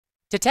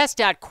To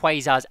test out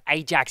Quasar's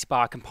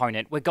QAjaxBar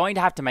component, we're going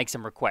to have to make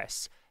some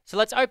requests. So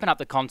let's open up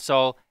the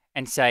console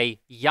and say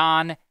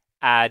yarn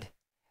add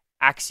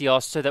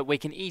Axios so that we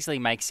can easily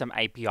make some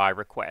API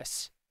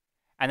requests.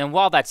 And then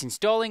while that's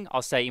installing,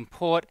 I'll say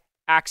import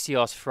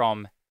Axios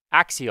from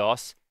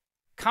Axios,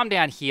 come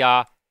down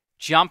here,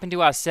 jump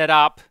into our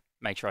setup,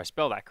 make sure I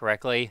spell that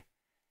correctly,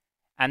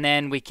 and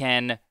then we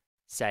can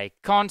say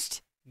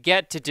const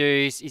get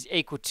to-dos is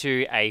equal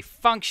to a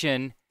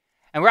function,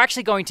 and we're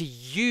actually going to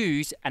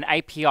use an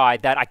API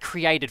that I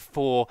created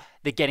for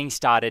the Getting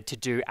Started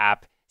To-Do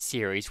app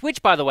series,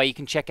 which, by the way, you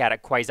can check out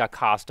at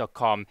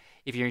QuasarCast.com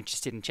if you're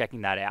interested in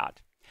checking that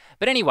out.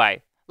 But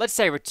anyway, let's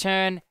say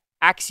return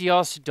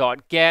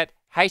axios.get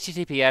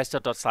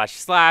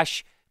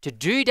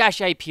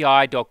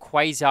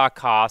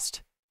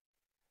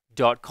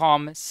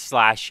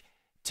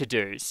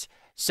https://to-do-api.quasarcast.com/to-dos.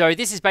 So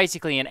this is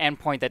basically an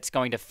endpoint that's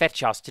going to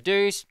fetch us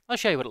to-dos. I'll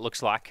show you what it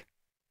looks like.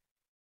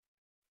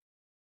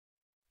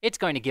 It's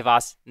going to give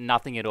us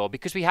nothing at all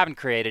because we haven't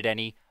created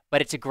any,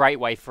 but it's a great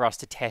way for us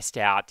to test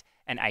out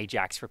an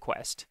Ajax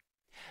request.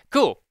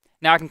 Cool.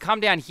 Now I can come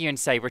down here and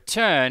say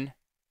return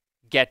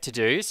get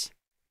to-dos,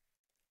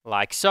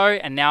 like so,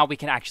 and now we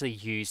can actually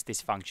use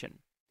this function.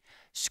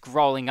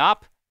 Scrolling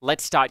up,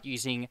 let's start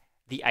using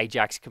the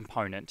Ajax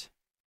component.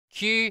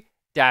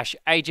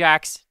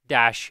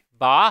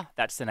 QAjaxBar,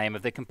 that's the name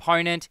of the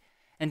component,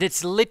 and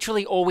it's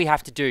literally all we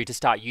have to do to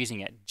start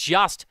using it.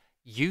 Just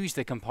use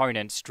the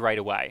component straight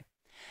away.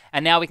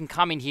 And now we can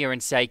come in here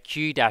and say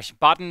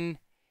Q-button,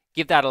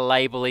 give that a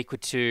label equal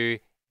to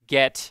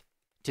get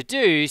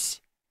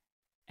to-dos,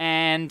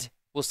 and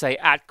we'll say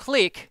at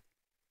click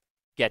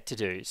get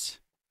to-dos.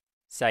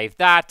 Save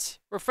that,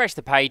 refresh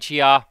the page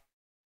here,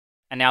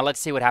 and now let's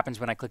see what happens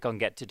when I click on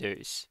get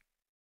to-dos.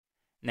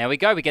 There we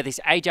go, we get this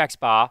Ajax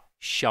bar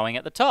showing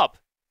at the top.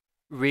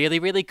 Really,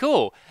 really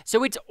cool.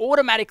 So it's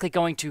automatically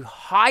going to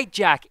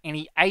hijack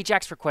any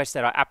Ajax request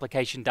that our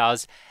application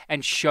does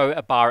and show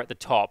a bar at the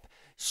top.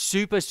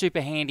 Super,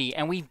 super handy,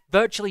 and we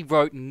virtually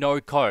wrote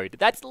no code.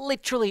 That's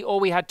literally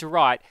all we had to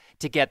write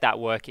to get that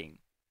working.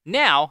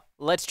 Now,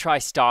 let's try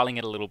styling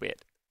it a little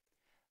bit.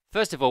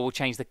 First of all, we'll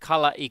change the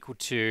color equal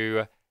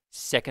to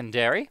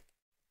secondary.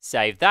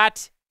 Save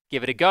that,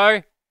 give it a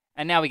go,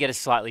 and now we get a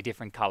slightly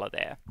different color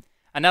there.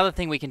 Another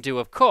thing we can do,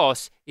 of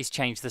course, is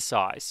change the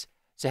size.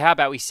 So how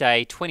about we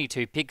say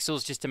 22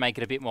 pixels just to make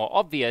it a bit more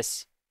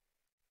obvious.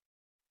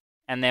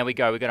 And there we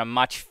go, we've got a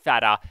much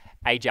fatter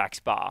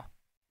Ajax bar.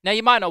 Now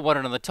you might not want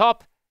it on the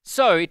top,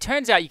 so it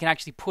turns out you can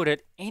actually put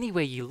it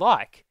anywhere you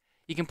like.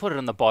 You can put it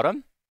on the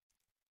bottom.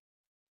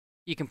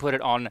 You can put it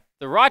on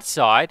the right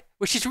side,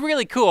 which is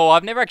really cool.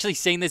 I've never actually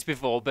seen this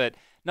before, but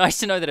nice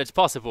to know that it's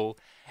possible.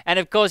 And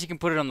of course you can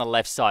put it on the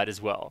left side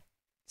as well.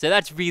 So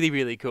that's really,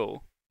 really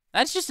cool.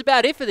 That's just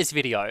about it for this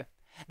video.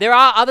 There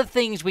are other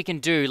things we can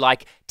do,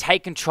 like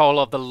take control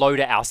of the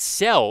loader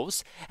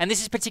ourselves, and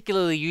this is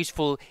particularly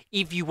useful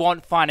if you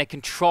want finer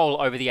control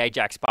over the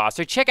Ajax bar.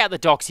 So check out the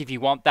docs if you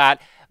want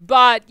that,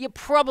 but you're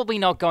probably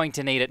not going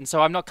to need it, and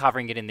so I'm not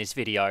covering it in this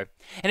video.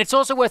 And it's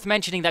also worth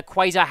mentioning that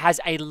Quasar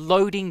has a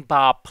loading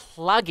bar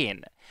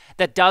plugin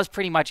that does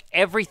pretty much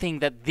everything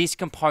that this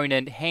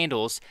component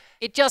handles.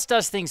 It just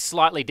does things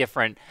slightly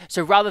different.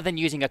 So rather than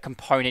using a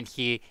component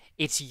here,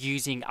 it's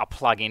using a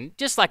plugin,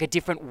 just like a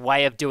different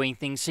way of doing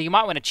things. So you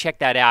might want to check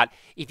that out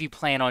if you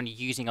plan on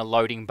using a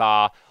loading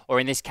bar, or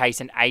in this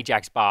case, an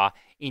Ajax bar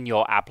in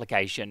your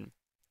application.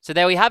 So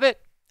there we have it.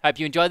 Hope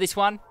you enjoyed this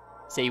one.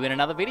 See you in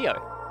another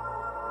video.